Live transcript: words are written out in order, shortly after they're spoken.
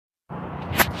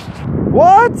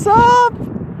What's up?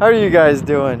 How are you guys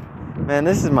doing? Man,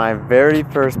 this is my very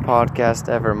first podcast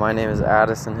ever. My name is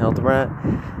Addison Hildebrandt,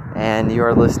 and you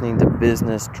are listening to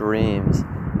Business Dreams.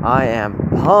 I am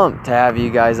pumped to have you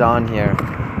guys on here.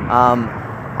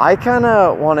 I kind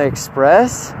of want to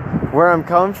express where I'm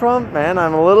coming from. Man,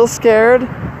 I'm a little scared.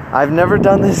 I've never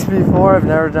done this before. I've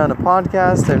never done a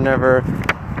podcast.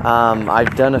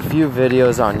 I've done a few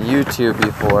videos on YouTube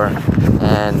before,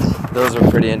 and those were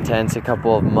pretty intense. A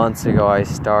couple of months ago I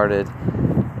started.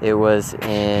 It was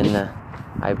in,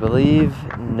 I believe,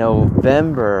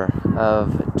 November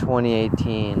of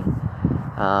 2018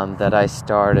 that I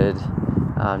started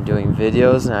doing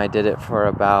videos, and I did it for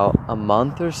about a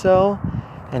month or so.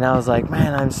 And I was like,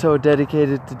 man, I'm so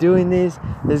dedicated to doing these.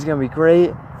 This is going to be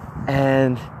great.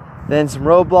 And then some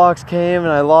roadblocks came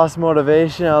and I lost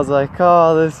motivation. I was like,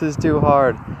 oh, this is too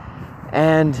hard.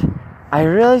 And I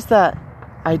realized that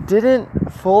I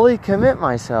didn't fully commit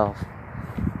myself.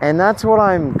 And that's what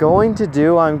I'm going to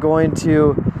do. I'm going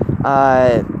to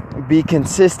be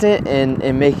consistent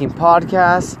in making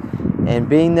podcasts and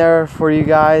being there for you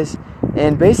guys.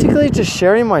 And basically just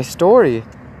sharing my story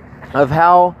of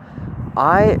how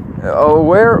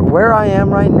where I am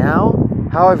right now,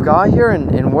 how I've got here,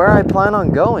 and where I plan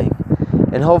on going.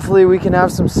 And hopefully we can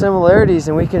have some similarities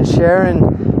and we can share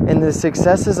in the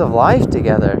successes of life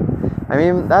together. I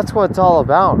mean, that's what it's all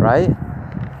about, right?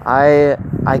 I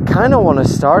kind of want to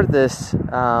start this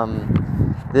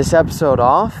episode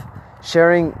off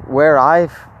sharing where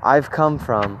I've come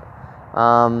from,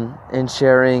 and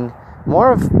sharing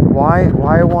more of why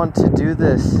I want to do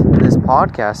this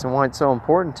podcast and why it's so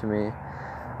important to me.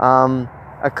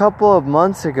 A couple of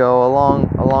months ago,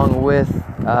 along with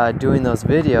doing those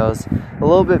videos, a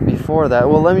little bit before that,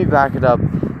 well, let me back it up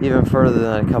even further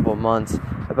than a couple of months.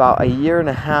 About a year and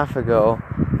a half ago,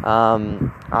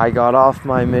 I got off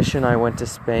my mission. I went to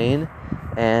Spain,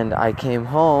 and I came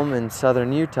home in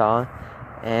southern Utah,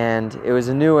 and it was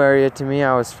a new area to me.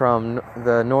 I was from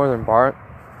the northern part.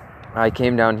 I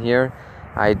came down here.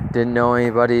 I didn't know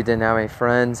anybody, didn't have any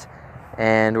friends,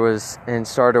 and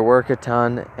started to work a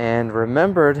ton, and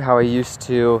remembered how I used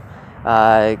to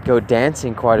go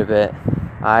dancing quite a bit.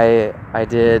 I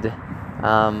did,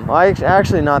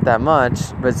 actually not that much,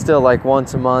 but still, like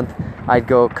once a month, I'd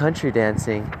go country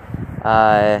dancing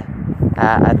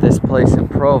at this place in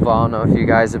Provo. I don't know if you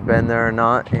guys have been there or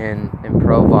not, in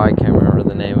Provo. I can't remember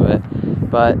the name of it,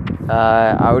 but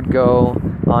I would go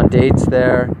on dates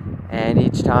there, and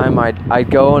each time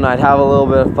I'd go and I'd have a little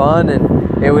bit of fun,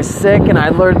 and it was sick, and I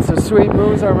learned some sweet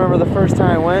moves. I remember the first time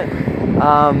I went,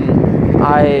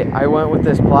 I went with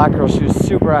this black girl. She was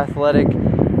super athletic,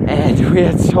 and we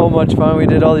had so much fun. We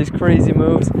did all these crazy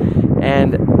moves,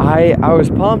 and I was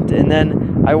pumped. And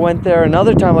then I went there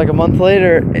another time, like a month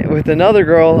later, with another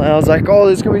girl, and I was like, oh,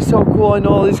 this is gonna be so cool. I know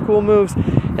all these cool moves.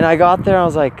 And I got there, and I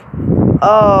was like,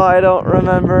 oh, I don't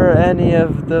remember any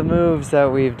of the moves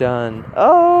that we've done.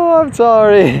 Oh, I'm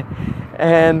sorry.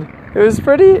 And it was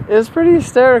pretty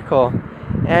hysterical.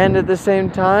 And at the same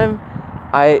time,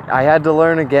 I had to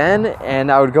learn again,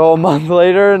 and I would go a month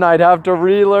later and I'd have to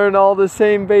relearn all the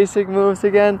same basic moves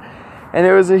again, and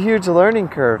it was a huge learning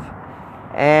curve.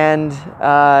 And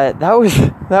that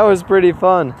was pretty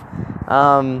fun.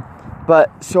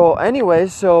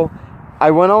 So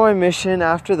I went on my mission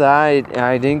after that.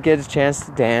 I didn't get a chance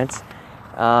to dance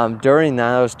during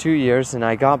that. That was 2 years, and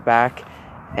I got back,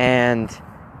 and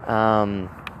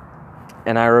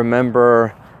I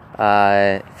remember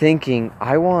thinking,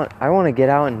 I want to get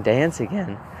out and dance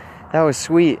again. That was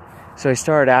sweet. So I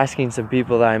started asking some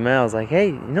people that I met. I was like, hey,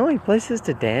 you know any places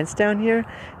to dance down here?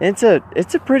 And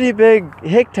it's a pretty big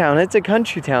hick town. It's a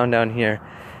country town down here.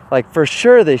 Like, for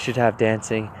sure they should have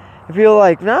dancing. And people are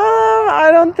like, no,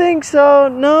 I don't think so.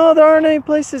 No, there aren't any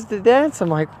places to dance. I'm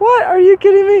like, what? Are you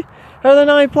kidding me? Are there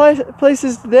not any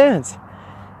places to dance?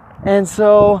 And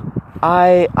so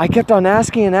I kept on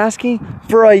asking and asking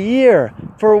for a year.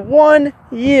 For 1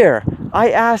 year,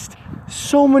 I asked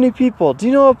so many people, do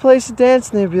you know a place to dance?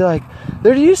 And they'd be like,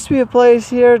 there used to be a place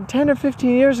here 10 or 15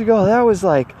 years ago. That was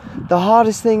like the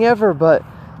hottest thing ever. But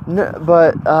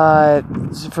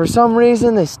for some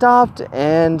reason they stopped,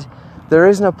 and there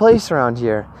isn't a place around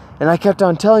here. And I kept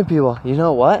on telling people, you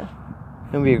know what?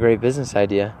 It would be a great business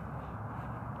idea.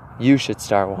 You should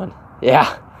start one.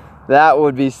 Yeah, that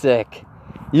would be sick.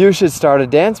 You should start a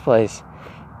dance place.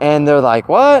 And they're like,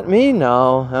 what? Me?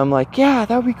 No. And I'm like, yeah,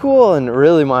 that would be cool. And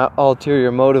really my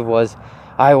ulterior motive was,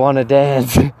 I want to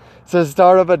dance. So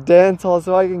start up a dance hall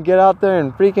so I can get out there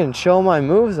and freaking show my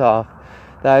moves off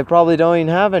that I probably don't even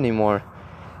have anymore.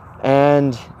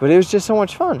 But it was just so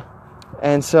much fun.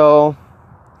 And so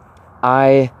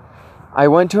I I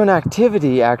went to an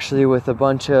activity actually with a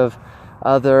bunch of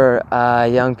other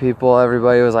young people.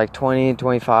 Everybody was like 20,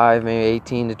 25, maybe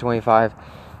 18 to 25.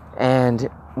 And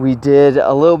we did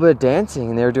a little bit of dancing,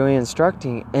 and they were doing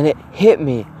instructing, and it hit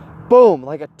me. Boom,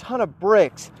 like a ton of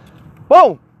bricks.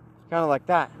 Boom! Kind of like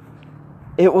that.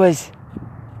 It was,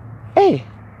 hey,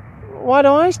 why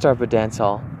don't I start up a dance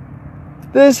hall?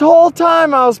 This whole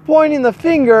time I was pointing the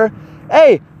finger,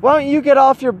 hey, why don't you get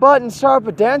off your butt and start up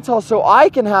a dance hall so I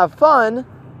can have fun?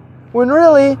 When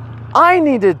really, I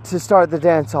needed to start the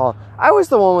dance hall. I was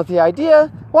the one with the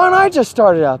idea. Why don't I just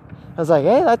start it up? I was like,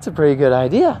 hey, that's a pretty good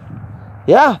idea.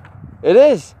 Yeah, it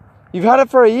is. You've had it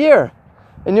for a year.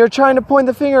 And you're trying to point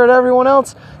the finger at everyone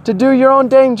else to do your own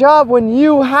dang job when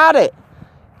you had it.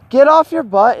 Get off your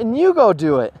butt and you go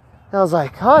do it. And I was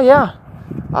like, oh yeah,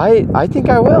 I think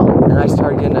I will. And I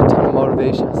started getting a ton of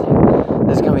motivation. I was like,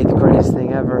 this is going to be the greatest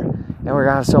thing ever. And we're going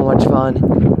to have so much fun.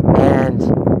 And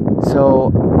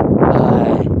so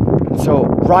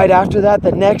right after that,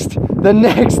 the next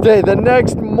day, the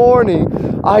next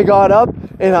morning, I got up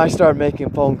and I started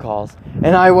making phone calls.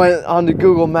 And I went onto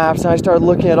Google Maps and I started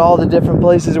looking at all the different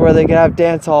places where they could have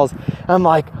dance halls. And I'm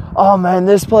like, oh man,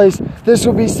 this place, this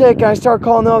would be sick. And I started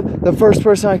calling them. The first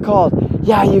person I called,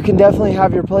 yeah, you can definitely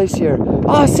have your place here.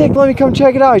 Oh, sick, let me come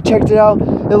check it out. I checked it out.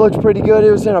 It looked pretty good.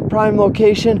 It was in a prime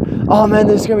location. Oh man,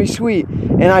 this is going to be sweet.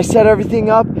 And I set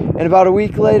everything up. And about a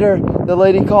week later, the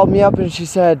lady called me up and she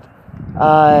said,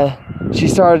 she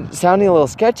started sounding a little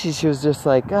sketchy. She was just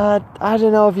like, I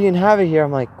don't know if you can have it here.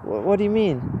 I'm like, what do you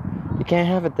mean? You can't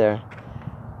have it there.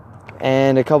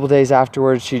 And a couple days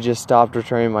afterwards, she just stopped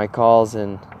returning my calls,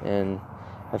 and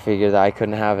I figured that I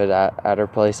couldn't have it at her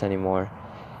place anymore.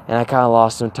 And I kind of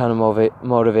lost a ton of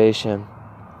motivation.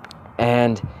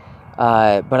 And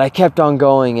but I kept on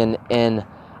going, and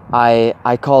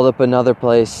I called up another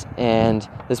place, and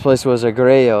this place was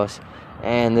Agreos.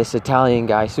 And this Italian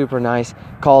guy, super nice,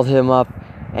 called him up,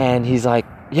 and he's like,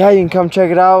 yeah, you can come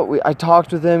check it out. I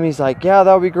talked with him. He's like, yeah,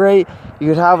 that would be great. You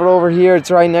could have it over here.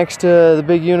 It's right next to the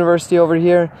big university over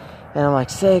here. And I'm like,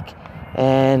 sick.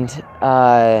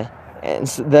 But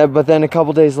then a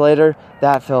couple days later,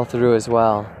 that fell through as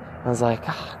well. I was like,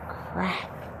 oh,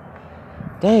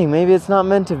 crap. Dang, maybe it's not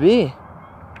meant to be.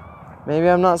 Maybe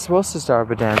I'm not supposed to start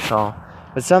up a dance hall.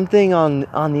 But something on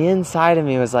the inside of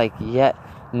me was like, yeah,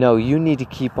 no, you need to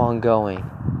keep on going.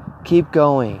 Keep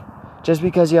going. Just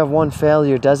because you have one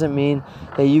failure doesn't mean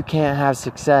that you can't have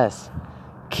success.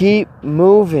 Keep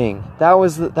moving. That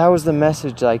was the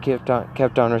message that I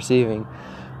kept on receiving.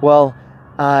 Well,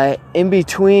 in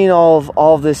between all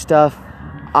of this stuff,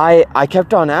 I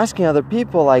kept on asking other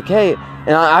people, like, hey,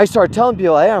 and I started telling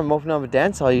people, hey, I'm opening up a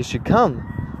dance hall. You should come.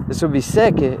 This would be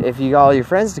sick if you got all your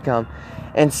friends to come.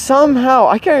 And somehow,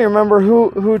 I can't remember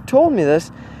who told me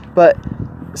this, but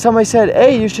somebody said,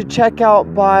 hey, you should check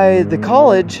out by the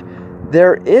college.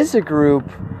 There is a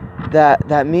group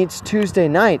that meets Tuesday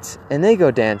nights, and they go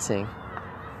dancing.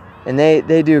 And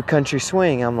they do country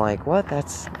swing. I'm like, what?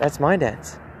 That's my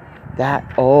dance.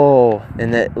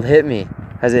 And that hit me.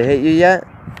 Has it hit you yet?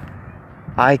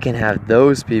 I can have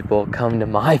those people come to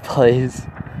my place.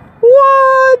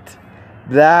 What?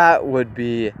 That would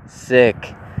be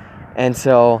sick. And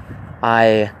so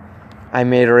I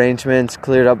made arrangements,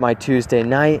 cleared up my Tuesday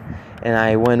night, and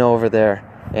I went over there.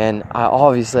 And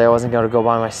obviously I wasn't going to go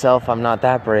by myself. I'm not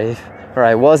that brave. Or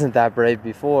I wasn't that brave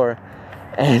before.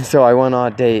 And so I went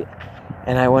on a date.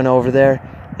 And I went over there.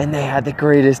 And they had the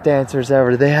greatest dancers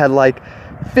ever. They had like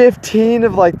 15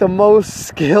 of like the most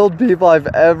skilled people I've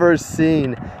ever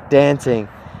seen dancing.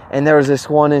 And there was this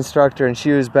one instructor. And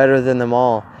she was better than them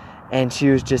all. And she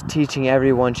was just teaching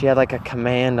everyone. She had like a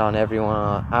command on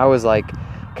everyone. I was like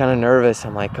kind of nervous.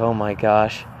 I'm like, oh my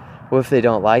gosh. What if they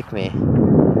don't like me?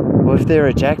 What if they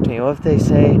reject me? What if they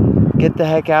say, get the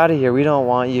heck out of here? We don't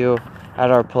want you at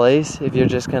our place if you're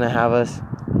just going to have us.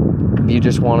 You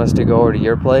just want us to go over to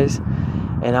your place.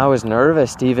 And I was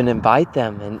nervous to even invite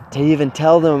them and to even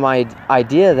tell them my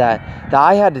idea that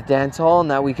I had a dance hall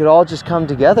and that we could all just come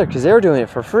together because they were doing it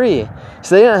for free.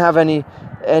 So they didn't have any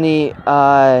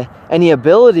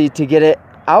ability to get it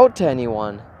out to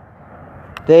anyone.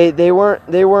 They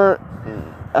weren't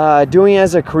doing it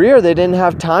as a career. They didn't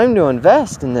have time to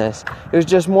invest in this. It was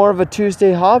just more of a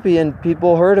Tuesday hobby, and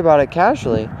people heard about it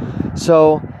casually.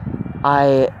 So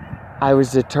I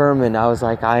was determined. I was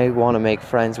like, I want to make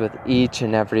friends with each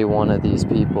and every one of these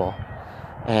people,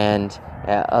 and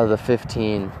of the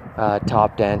 15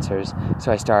 top dancers.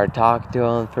 So I started talking to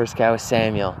them. First guy was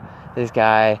Samuel. This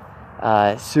guy,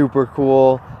 super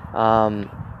cool,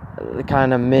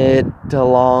 kind of mid to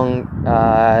long,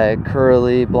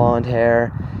 curly blonde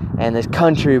hair, and this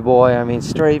country boy, I mean,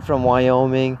 straight from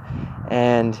Wyoming,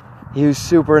 and he was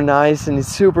super nice, and he's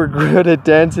super good at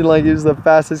dancing. Like, he was the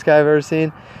fastest guy I've ever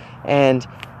seen. And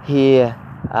he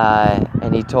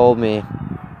told me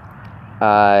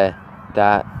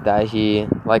that he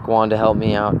like wanted to help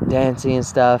me out dancing and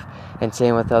stuff, and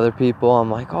same with other people.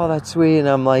 I'm like, oh, that's sweet. And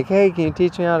I'm like, hey, can you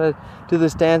teach me how to do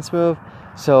this dance move?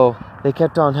 So they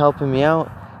kept on helping me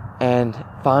out, and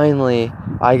finally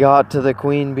I got to the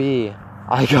queen bee.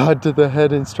 I got to the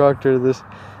head instructor, this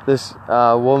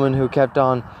woman who kept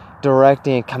on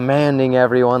directing and commanding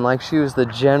everyone like she was the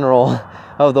general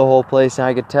of the whole place. And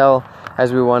I could tell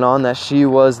as we went on that she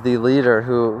was the leader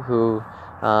who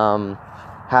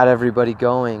had everybody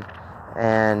going.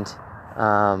 And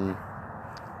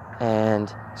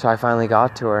so I finally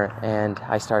got to her, and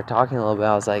I started talking a little bit.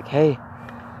 I was like, hey,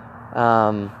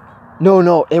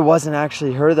 no, it wasn't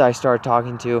actually her that I started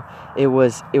talking to. It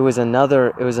was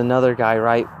another guy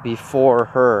right before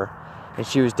her, and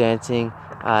she was dancing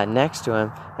next to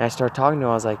him. And I started talking to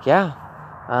him. I was like, yeah,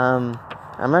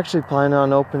 I'm actually planning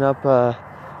on open up a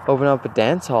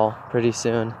dance hall pretty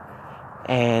soon.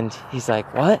 And he's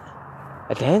like, what?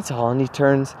 A dance hall? And he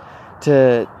turns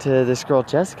to this girl,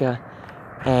 Jessica,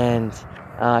 and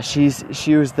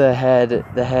she was the head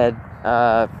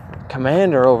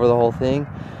commander over the whole thing.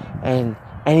 And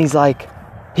he's like,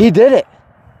 he did it.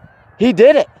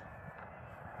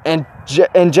 And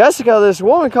Jessica, this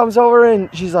woman, comes over, and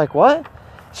she's like, what?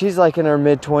 She's like in her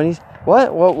mid-20s.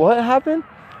 What happened?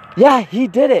 Yeah, he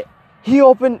did it. He's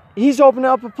opened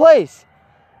up a place.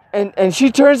 And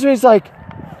she turns to me, he's like,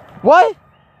 what?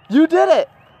 You did it.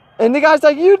 And the guy's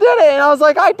like, you did it. And I was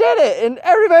like, I did it. And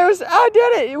everybody was, I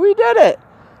did it. We did it.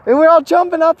 And we're all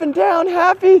jumping up and down,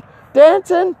 happy,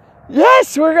 dancing.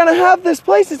 Yes, we're going to have this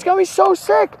place. It's going to be so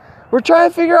sick. We're trying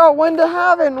to figure out when to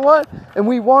have it and what. And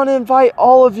we want to invite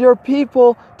all of your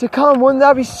people to come. Wouldn't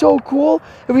that be so cool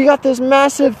if we got this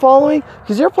massive following?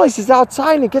 Because your place is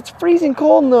outside, and it gets freezing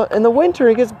cold in the winter.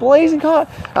 It gets blazing hot.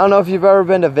 I don't know if you've ever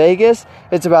been to Vegas.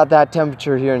 It's about that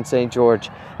temperature here in St. George.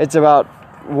 It's about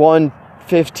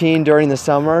 1:15 during the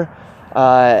summer.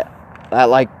 At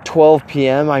like 12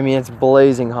 p.m., I mean, it's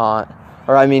blazing hot.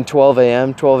 Or I mean 12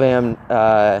 a.m.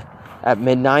 At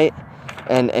midnight.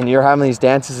 And you're having these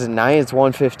dances at night. It's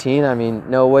 1:15. I mean,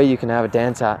 no way you can have a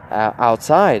dance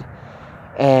outside.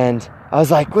 And I was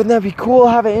like, wouldn't that be cool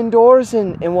to have it indoors?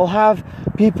 And we'll have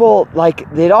people, like,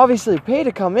 they'd obviously pay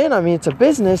to come in. I mean, it's a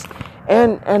business.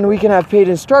 And we can have paid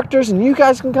instructors, and you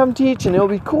guys can come teach, and it'll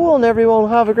be cool, and everyone will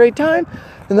have a great time.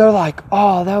 And they're like,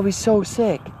 oh, that would be so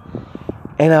sick.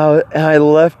 And I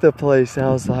left the place, and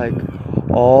I was like,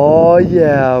 oh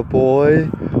yeah, boy.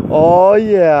 Oh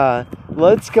yeah.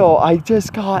 Let's go. I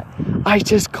just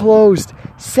closed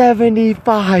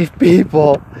 75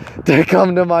 people to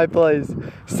come to my place.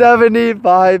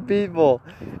 75 people.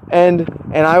 And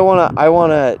I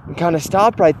wanna kind of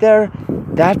stop right there.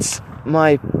 That's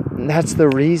the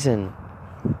reason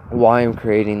why I'm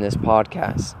creating this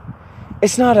podcast.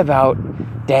 It's not about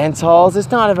dance halls.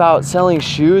 It's not about selling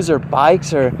shoes or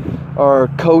bikes or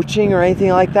coaching or anything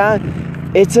like that.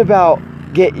 It's about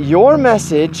get your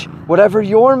message, whatever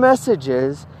your message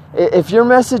is. If your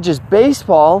message is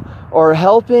baseball or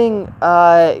helping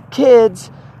kids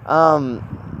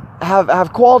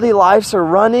have quality lives, or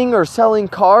running or selling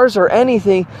cars or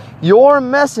anything, your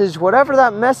message, whatever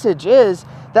that message is,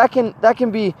 that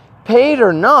can be paid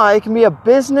or not. It can be a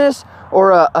business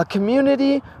or a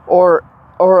community or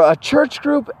a church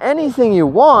group. Anything you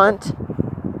want.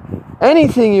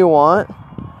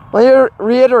 Let me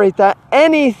reiterate that.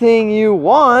 Anything you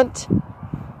want.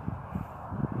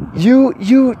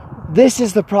 This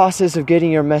is the process of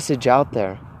getting your message out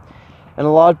there. And a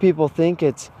lot of people think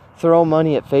it's throw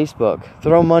money at Facebook,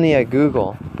 throw money at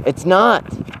Google. It's not.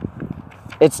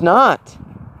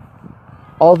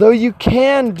 Although you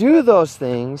can do those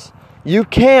things, you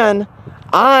can.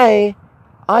 I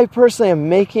personally am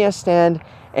making a stand,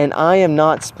 and I am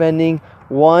not spending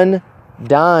one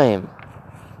dime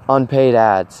on paid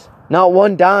ads. Not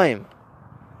one dime.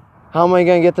 How am I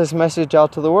going to get this message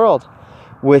out to the world?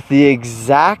 With the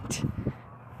exact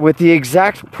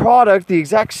product, the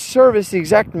exact service, the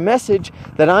exact message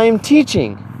that I am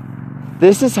teaching.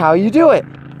 This is how you do it.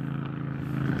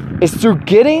 It's through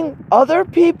getting other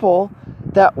people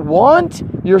that want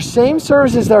your same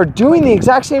services, that are doing the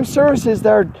exact same services,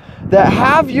 that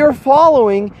have your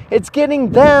following. It's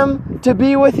getting them to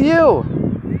be with you.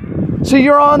 So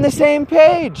you're on the same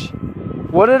page.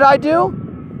 What did I do?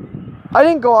 I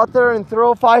didn't go out there and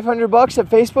throw $500 at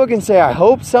Facebook and say, I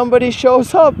hope somebody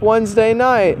shows up Wednesday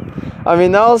night. I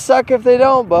mean, that'll suck if they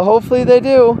don't, but hopefully they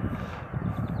do.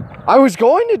 I was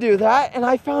going to do that, and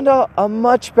I found out a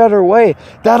much better way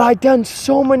that I'd done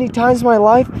so many times in my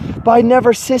life, but I'd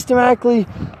never systematically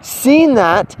seen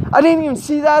that. I didn't even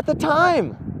see that at the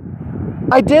time.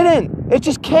 I didn't. It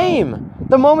just came.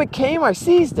 The moment came, I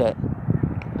seized it.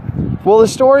 Well, the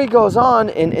story goes on,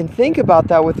 and think about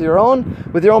that with your own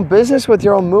business, with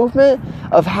your own movement,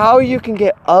 of how you can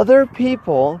get other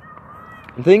people,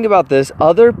 think about this,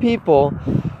 other people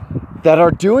that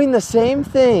are doing the same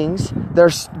things,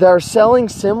 they're selling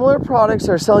similar products,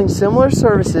 they're selling similar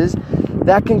services,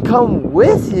 that can come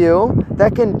with you,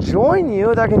 that can join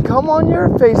you, that can come on your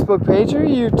Facebook page or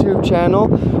YouTube channel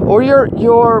or your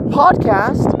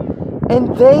podcast,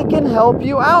 and they can help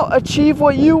you out achieve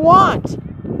what you want.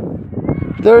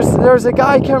 There's a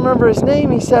guy, I can't remember his name,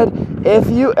 he said, I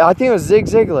think it was Zig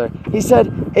Ziglar, he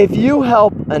said, if you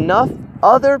help enough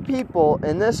other people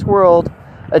in this world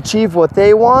achieve what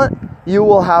they want, you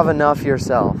will have enough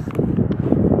yourself.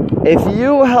 If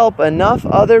you help enough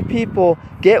other people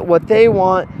get what they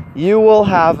want, you will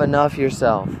have enough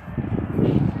yourself.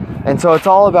 And so it's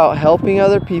all about helping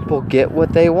other people get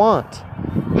what they want.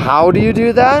 How do you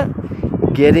do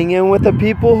that? Getting in with the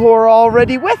people who are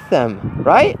already with them,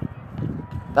 right?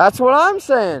 That's what I'm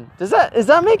saying. Is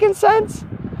that making sense?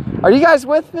 Are you guys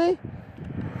with me?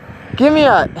 Give me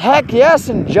a heck yes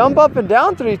and jump up and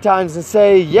down 3 times and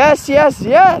say yes, yes,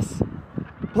 yes.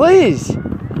 Please.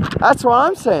 That's what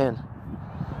I'm saying.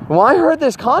 When I heard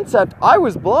this concept, I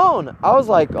was blown. I was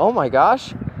like, oh my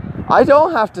gosh, I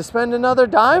don't have to spend another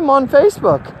dime on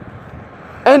Facebook.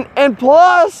 And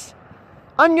plus,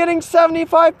 I'm getting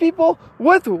 75 people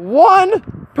with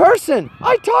one person.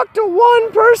 I talked to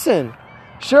one person.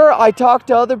 Sure, I talked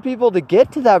to other people to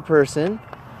get to that person,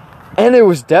 and it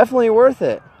was definitely worth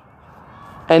it.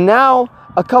 And now,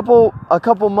 a couple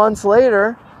months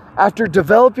later, after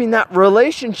developing that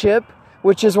relationship,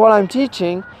 which is what I'm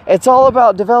teaching, it's all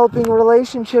about developing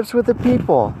relationships with the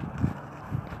people.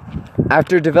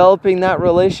 After developing that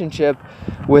relationship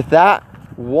with that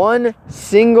one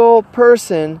single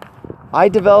person, I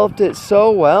developed it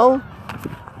so well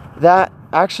that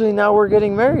actually now we're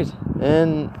getting married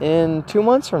in 2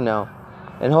 months from now.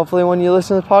 And hopefully when you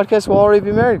listen to the podcast, we'll already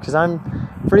be married, because I'm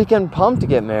freaking pumped to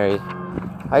get married.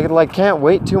 I can't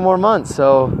wait 2 more months.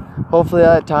 So hopefully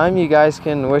at that time you guys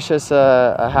can wish us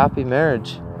a happy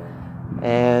marriage.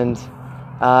 And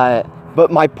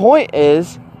but my point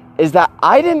is that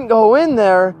I didn't go in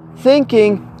there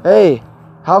thinking, hey,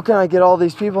 how can I get all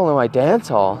these people into my dance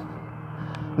hall?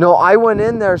 No, I went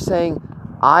in there saying,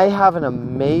 I have an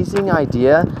amazing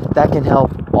idea that can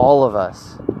help all of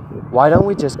us. Why don't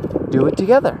we just do it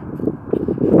together?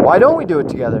 Why don't we do it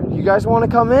together? You guys want to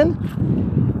come in?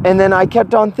 And then I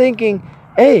kept on thinking,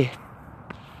 hey,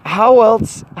 how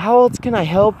else can I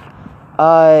help?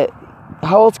 How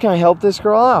else can I help this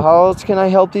girl out? How else can I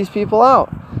help these people out?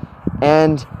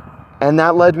 And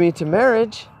that led me to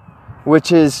marriage,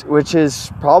 which is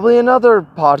probably another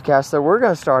podcast that we're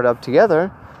going to start up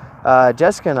together.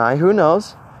 Jessica and I, who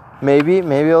knows? Maybe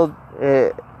it'll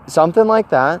something like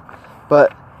that.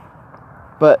 But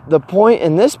the point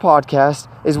in this podcast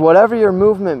is, whatever your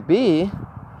movement be,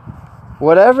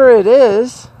 whatever it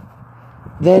is,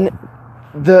 then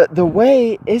the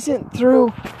way isn't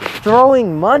through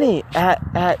throwing money at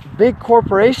big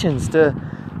corporations to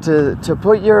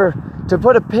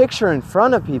put a picture in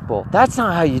front of people. That's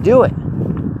not how you do it.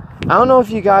 I don't know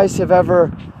if you guys have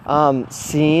ever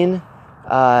seen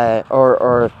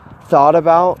or thought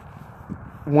about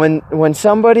when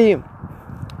somebody,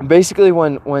 basically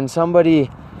when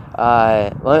somebody,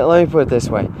 let me put it this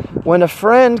way. When a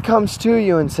friend comes to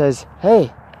you and says,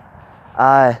 hey,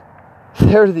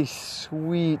 there's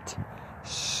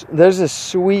a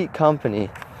sweet company.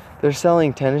 They're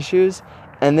selling tennis shoes,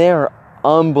 and they are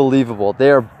unbelievable. They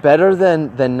are better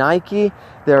than Nike.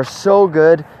 They're so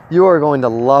good. You are going to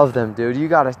love them, dude. You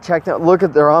got to check them.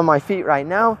 They're on my feet right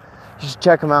now. You should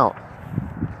check them out.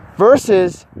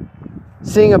 Versus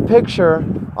seeing a picture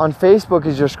on Facebook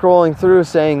as you're scrolling through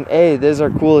saying, hey, this is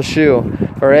our coolest shoe.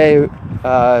 Or, hey,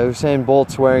 Usain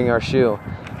Bolt's wearing our shoe.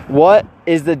 What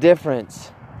is the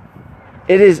difference?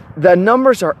 The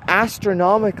numbers are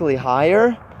astronomically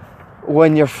higher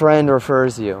when your friend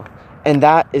refers you. And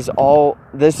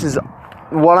this is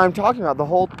what I'm talking about, the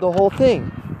whole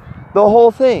thing. The whole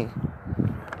thing.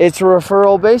 It's a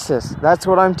referral basis. That's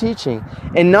what I'm teaching.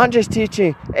 And not just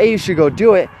teaching, hey, you should go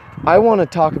do it. I want to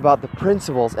talk about the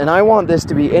principles, and I want this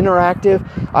to be interactive.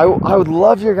 I would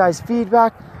love your guys'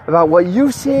 feedback about what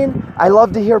you've seen. I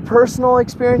love to hear personal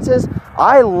experiences.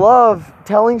 I love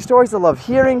telling stories. I love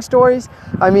hearing stories.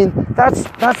 I mean, that's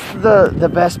the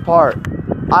best part.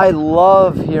 I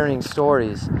love hearing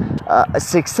stories.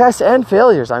 success and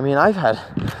failures. I mean, I've had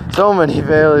so many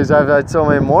failures. I've had so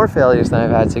many more failures than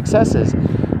I've had successes.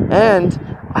 And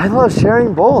I love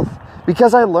sharing both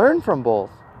because I learn from both.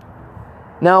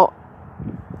 Now,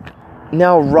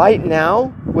 right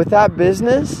now, with that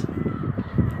business,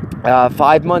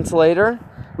 5 months later,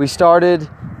 we started,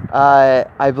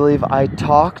 I believe I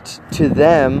talked to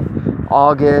them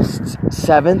August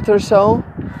 7th or so.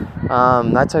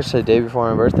 That's actually the day before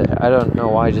my birthday. I don't know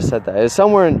why I just said that. It was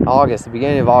somewhere in August, the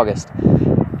beginning of August.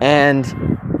 And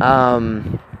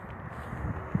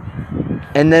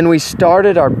then we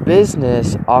started our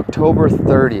business October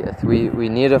 30th. We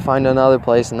needed to find another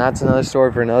place, and that's another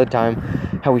story for another time.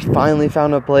 How we finally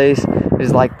found a place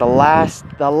is like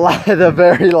the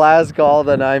very last call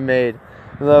that I made.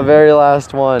 The very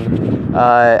last one.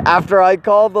 After I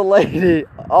called the lady,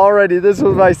 already this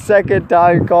was my second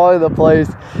time calling the place,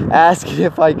 asking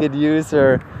if I could use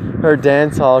her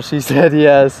dance hall. She said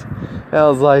yes. And I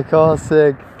was like, oh,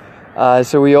 sick.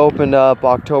 So we opened up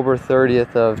October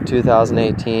 30th of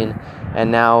 2018,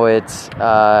 and now it's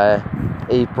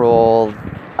April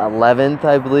 11th,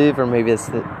 I believe, or maybe I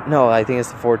think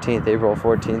it's the 14th, April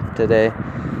 14th today.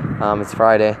 It's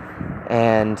Friday,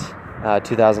 and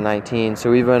 2019.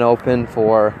 So we've been open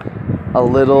for a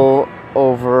little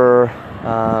over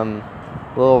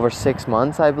 6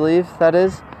 months, I believe that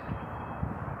is,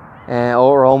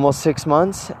 or almost 6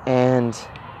 months, and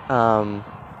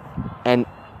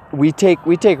we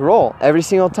take roll every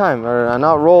single time, or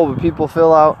not roll, but people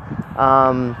fill out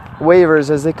waivers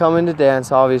as they come into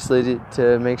dance, obviously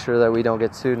to make sure that we don't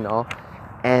get sued and all,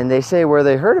 and they say where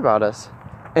they heard about us,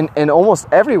 and almost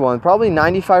everyone, probably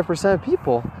 95% of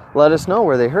people, let us know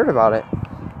where they heard about it.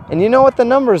 And you know what the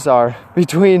numbers are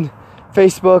between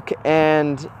Facebook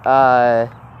and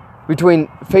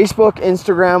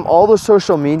Instagram, all the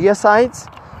social media sites,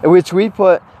 which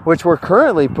we're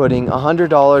currently putting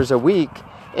 $100 a week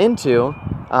into,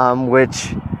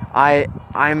 which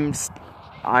I'm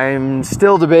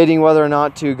still debating whether or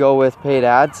not to go with paid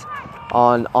ads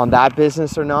on that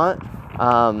business or not,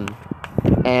 and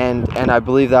I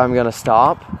believe that I'm gonna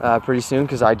stop pretty soon,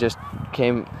 because I just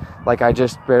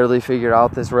barely figured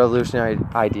out this revolutionary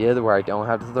idea where I don't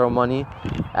have to throw money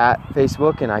at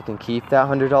Facebook and I can keep that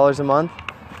 $100 a month.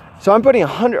 So I'm putting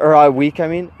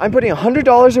I'm putting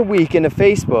 $100 a week into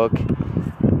Facebook,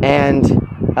 and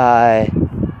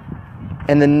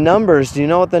the numbers, do you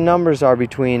know what the numbers are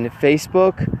between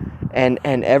Facebook and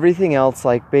everything else,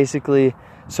 like basically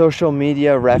social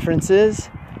media references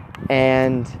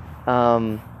and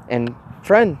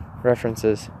friend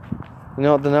references? You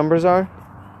know what the numbers are?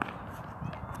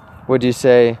 Would you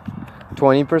say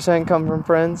 20% come from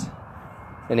friends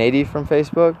and 80 from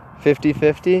Facebook?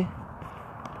 50-50?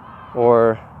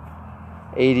 Or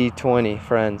 80-20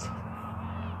 friends?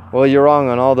 Well, you're wrong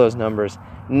on all those numbers.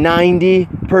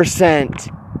 90%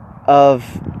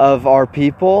 of our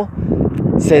people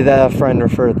say that a friend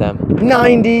referred them.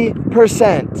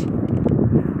 90%.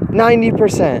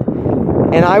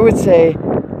 And I would say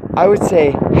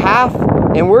half,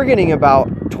 and we're getting about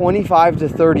 25 to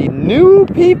 30 new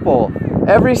people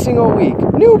every single week.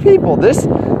 New people. These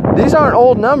aren't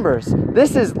old numbers.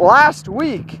 This is last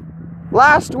week.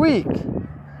 Last week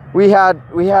we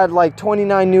had like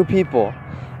 29 new people,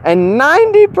 and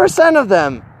 90% of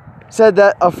them said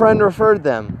that a friend referred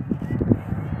them.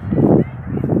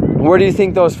 Where do you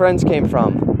think those friends came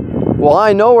from? Well,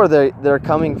 I know where they're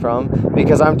coming from,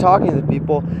 because I'm talking to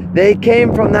people. They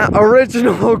came from that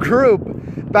original group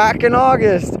back in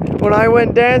August when I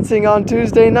went dancing on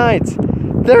Tuesday nights.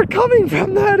 They're coming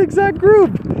from that exact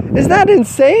group. Isn't that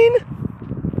insane?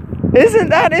 Isn't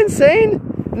that insane?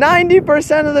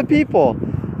 90% of the people.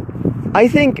 I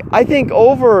think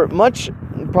over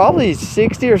probably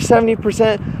 60 or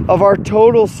 70% of our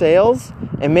total sales,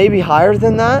 and maybe higher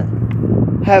than that,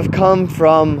 have come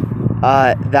from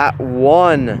that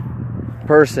one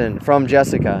person, from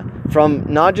Jessica. From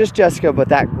not just Jessica, but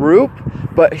that group.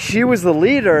 But she was the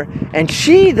leader, and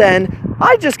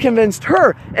I just convinced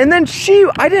her. And then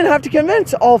I didn't have to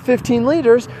convince all 15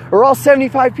 leaders or all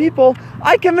 75 people.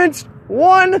 I convinced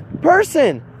one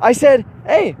person. I said,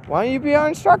 hey, why don't you be our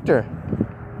instructor?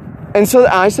 And so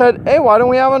I said, hey, why don't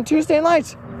we have on Tuesday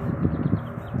nights?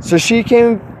 So she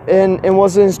came and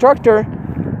was an instructor.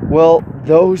 Well,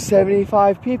 those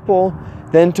 75 people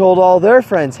then told all their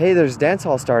friends, hey, there's a dance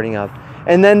hall starting up.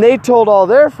 And then they told all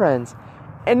their friends.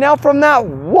 And now from that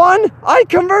one, I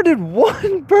converted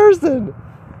one person.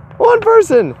 One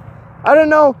person. I don't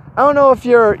know if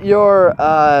you're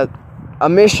a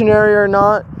missionary or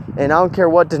not, and I don't care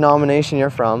what denomination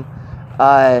you're from.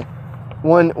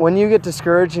 when you get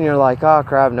discouraged and you're like, oh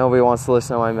crap, nobody wants to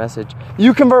listen to my message,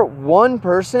 you convert one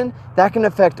person, that can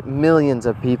affect millions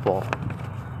of people.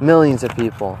 Millions of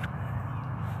people.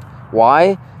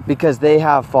 Why? Because they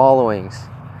have followings.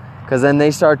 Because then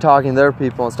they start talking to their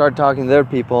people and start talking to their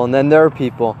people and then their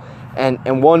people.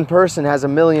 And one person has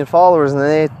 1 million followers and then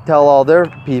they tell all their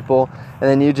people, and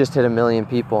then you just hit 1 million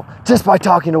people just by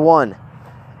talking to one.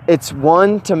 It's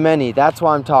one to many. That's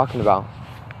what I'm talking about.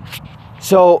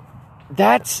 So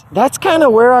that's kind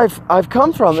of where I've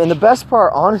come from. And the best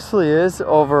part, honestly, is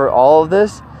over all of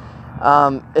this,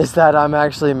 is that I'm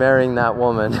actually marrying that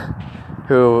woman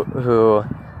who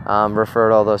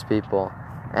referred all those people.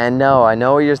 And no, I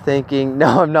know what you're thinking.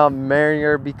 No, I'm not marrying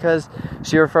her because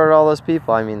she referred all those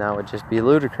people. I mean, that would just be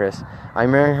ludicrous.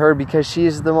 I'm marrying her because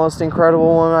she's the most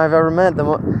incredible woman I've ever met.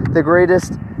 The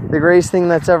greatest thing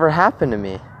that's ever happened to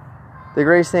me. The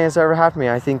greatest thing that's ever happened to me.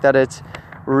 I think that it's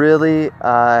really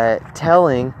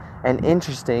telling and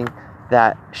interesting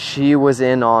that she was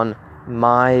in on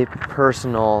my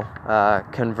personal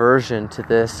conversion to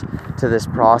this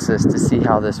process to see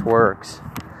how this works.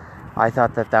 I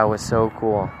thought that was so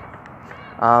cool.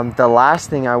 The last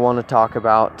thing I want to talk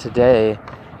about today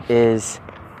is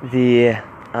that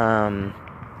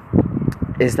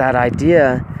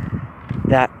idea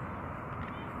that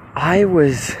I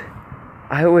was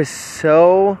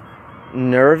so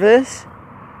nervous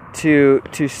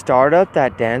to start up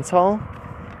that dance hall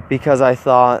because I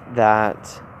thought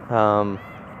that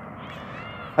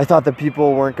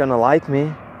people weren't gonna like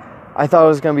me. I thought it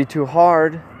was gonna be too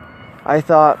hard. I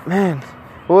thought, man,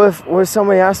 what if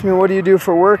somebody asked me, what do you do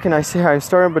for work? And I say, I'm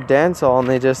starting up a dance hall. And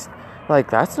they just,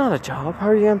 like, that's not a job. How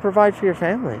are you going to provide for your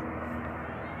family?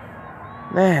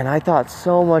 Man, I thought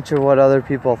so much of what other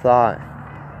people thought.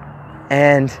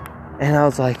 And I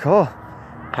was like, oh,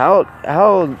 how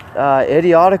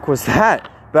idiotic was that?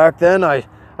 Back then, I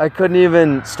couldn't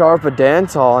even start up a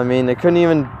dance hall. I mean, I couldn't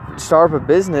even start up a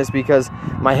business because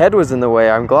my head was in the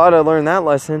way. I'm glad I learned that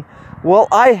lesson. Well,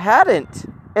 I hadn't.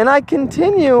 And I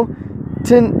continue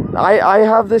to, I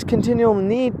have this continual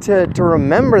need to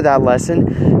remember that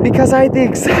lesson because I had the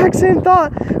exact same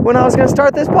thought when I was going to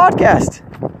start this podcast.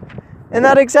 And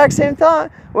that exact same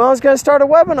thought when I was going to start a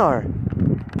webinar,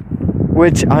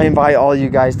 which I invite all you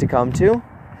guys to come to.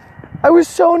 I was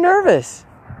so nervous.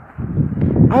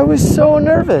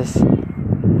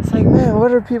 It's like, man,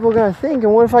 what are people going to think?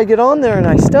 And what if I get on there and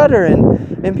I stutter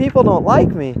and people don't like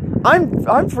me? I'm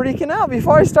freaking out.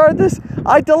 Before I started this,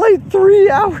 I delayed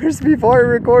 3 hours before I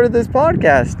recorded this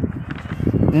podcast.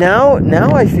 Now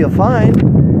I feel fine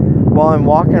while I'm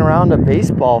walking around a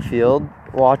baseball field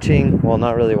watching, well,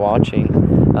 not really watching,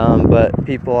 but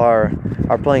people are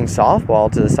playing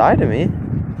softball to the side of me.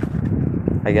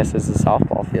 I guess it's a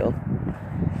softball field.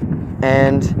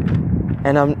 And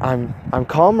I'm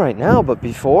calm right now, but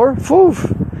before,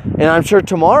 and I'm sure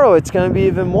tomorrow it's going to be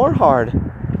even more hard.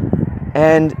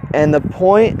 And the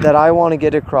point that I want to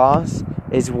get across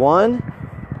is, one,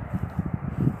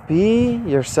 be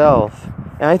yourself.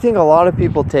 And I think a lot of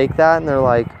people take that and they're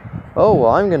like, oh,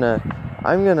 well, I'm gonna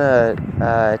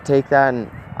take that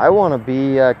and I want to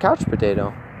be a couch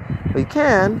potato. Well, you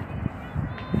can.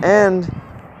 And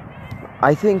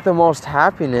I think the most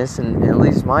happiness, and at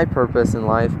least my purpose in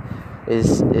life,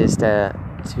 is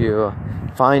to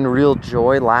find real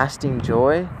joy, lasting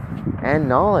joy, and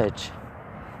knowledge.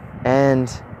 And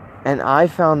I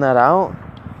found that out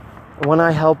when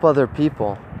I help other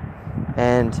people.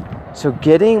 And so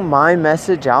getting my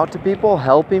message out to people,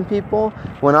 helping people,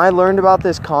 when I learned about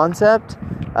this concept,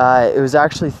 it was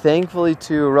actually thankfully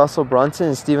to Russell Brunson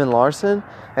and Stephen Larson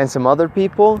and some other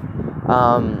people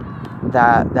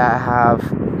that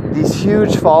have these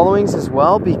huge followings as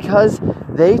well, because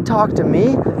they talk to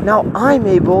me. Now I'm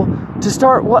able to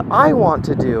start what I want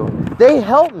to do. They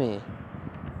help me.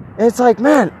 And it's like,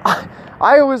 man,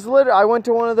 I went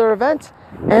to one of their events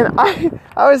and I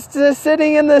was just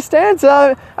sitting in the stands.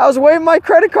 I was waving my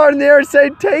credit card in the air and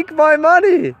saying, take my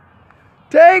money.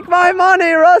 Take my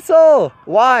money, Russell.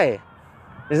 Why?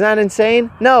 Isn't that insane?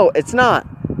 No, it's not.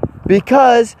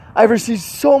 Because I've received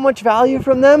so much value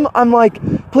from them. I'm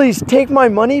like, please take my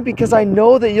money because I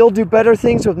know that you'll do better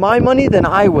things with my money than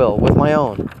I will with my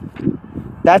own.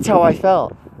 That's how I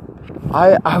felt.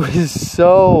 I was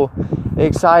so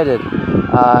excited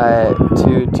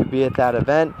to be at that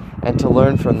event and to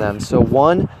learn from them. So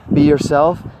one, be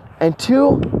yourself, and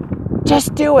two,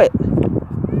 just do it.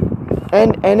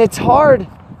 And it's hard.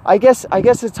 I guess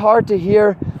it's hard to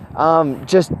hear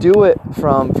just do it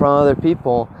from other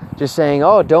people, just saying,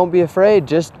 oh, don't be afraid,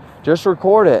 just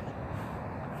record it.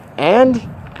 And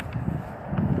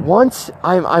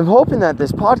I'm hoping that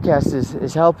this podcast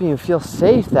is helping you feel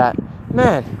safe, that,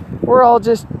 man, we're all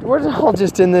just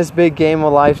in this big game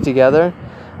of life together.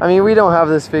 I mean, we don't have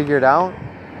this figured out.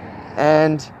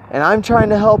 And I'm trying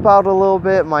to help out a little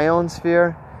bit in my own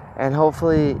sphere, and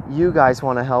hopefully you guys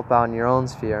want to help out in your own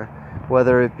sphere,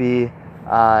 whether it be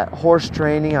horse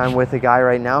training. I'm with a guy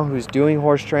right now who's doing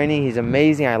horse training. He's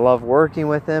amazing. I love working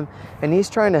with him, and he's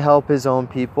trying to help his own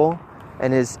people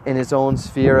and in his own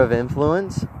sphere of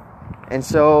influence. And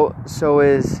so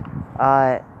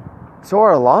are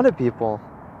a lot of people.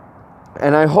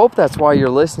 And I hope that's why you're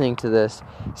listening to this,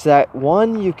 so that,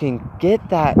 one, you can get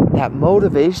that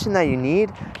motivation that you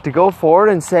need to go forward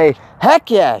and say, heck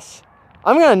yes,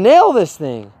 I'm going to nail this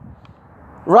thing.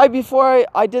 Right before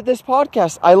I did this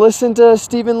podcast, I listened to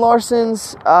Stephen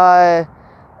Larson's, one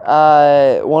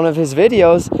of his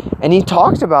videos, and he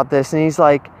talked about this, and he's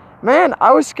like, man,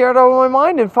 I was scared out of my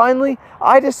mind, and finally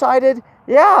I decided,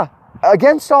 yeah,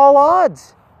 against all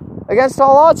odds, he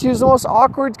was the most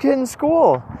awkward kid in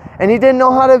school. And he didn't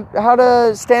know how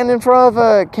to stand in front of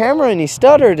a camera, and he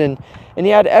stuttered, and he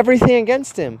had everything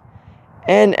against him.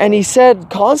 And he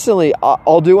said constantly,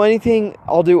 I'll do anything,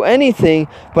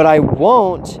 but I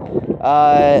won't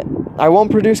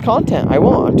produce content.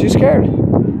 I'm too scared.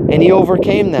 And he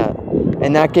overcame that.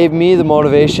 And that gave me the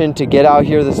motivation to get out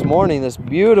here this morning, this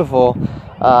beautiful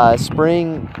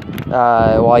spring,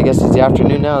 I guess it's the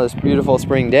afternoon now, this beautiful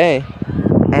spring day,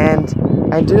 and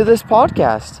do this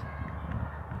podcast.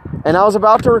 And I was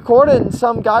about to record it, and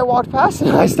some guy walked past, and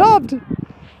I stopped.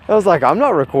 I was like, I'm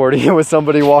not recording it with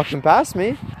somebody walking past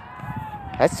me.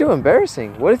 That's too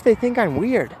embarrassing. What if they think I'm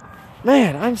weird?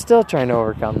 Man, I'm still trying to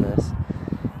overcome this.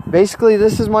 Basically,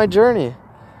 this is my journey.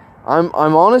 I'm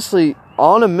honestly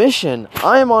on a mission.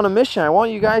 I am on a mission. I want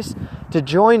you guys to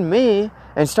join me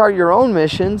and start your own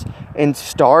missions in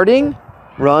starting,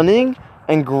 running,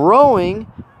 and growing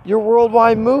your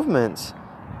worldwide movements.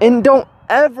 And don't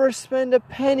ever spend a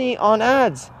penny on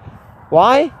ads.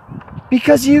 Why?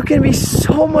 Because you can be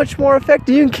so much more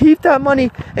effective. You can keep that money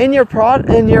in your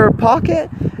pocket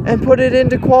and put it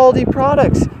into quality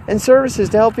products and services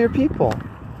to help your people.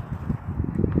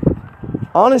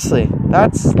 Honestly,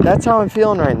 that's how I'm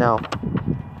feeling right now.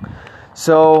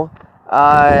 So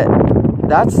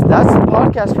that's the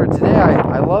podcast for today.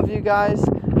 I love you guys.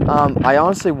 I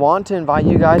honestly want to invite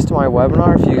you guys to my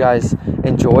webinar if you guys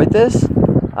enjoyed this.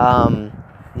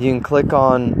 You can click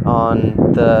on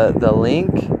the link.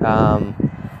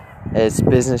 It's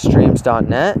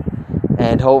businessstreams.net,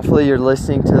 and hopefully you're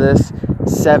listening to this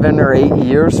 7 or 8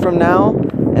 years from now,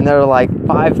 and there are like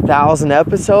 5,000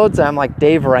 episodes. I'm like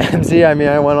Dave Ramsey. I mean,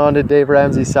 I went on to Dave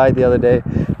Ramsey's site the other day,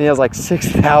 and he has like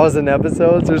 6,000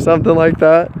 episodes or something like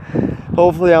that.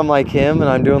 Hopefully I'm like him, and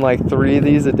I'm doing like 3 of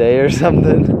these a day or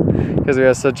something, because we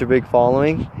have such a big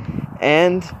following.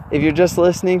 And if you're just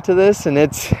listening to this and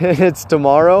it's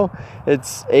tomorrow,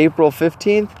 it's April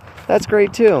 15th, that's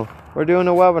great too. We're doing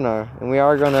a webinar, and we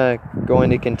are going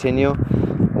to continue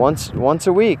once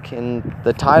a week, and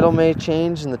the title may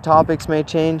change and the topics may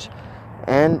change,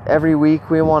 and every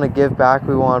week we want to give back.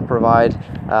 We want to provide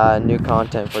new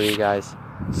content for you guys.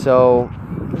 So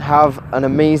have an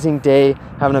amazing day,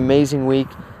 have an amazing week,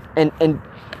 and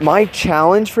my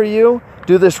challenge for you,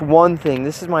 do this one thing.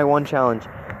 This is my one challenge.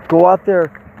 Go out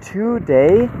there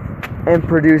today and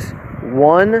produce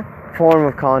one form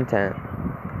of content.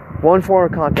 One form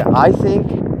of content. I think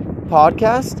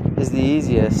podcast is the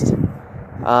easiest.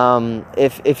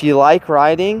 If you like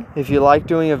writing, if you like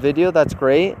doing a video, that's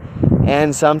great.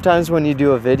 And sometimes when you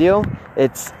do a video,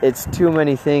 it's too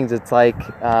many things. It's like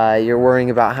you're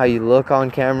worrying about how you look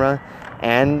on camera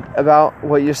and about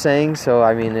what you're saying. So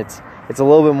I mean, it's a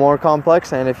little bit more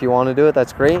complex. And if you want to do it,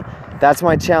 that's great. That's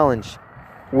my challenge.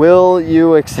 Will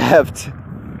you accept?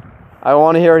 I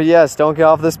want to hear a yes. Don't get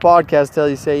off this podcast till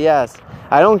you say yes.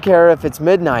 I don't care if it's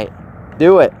midnight.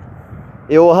 Do it.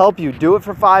 It will help you. Do it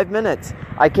for 5 minutes.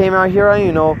 I came out here,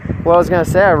 you know what I was going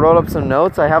to say. I wrote up some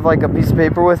notes. I have like a piece of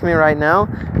paper with me right now.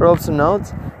 I wrote up some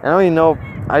notes. I don't even know.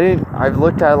 I've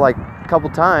looked at it like a couple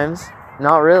times.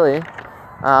 Not really.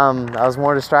 I was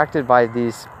more distracted by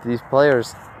these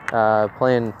players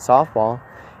playing softball.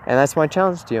 And that's my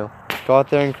challenge to you. Go out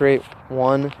there and create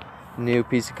one new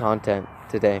piece of content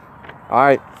today. All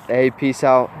right. Hey, peace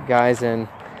out, guys, and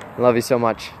love you so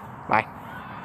much. Bye.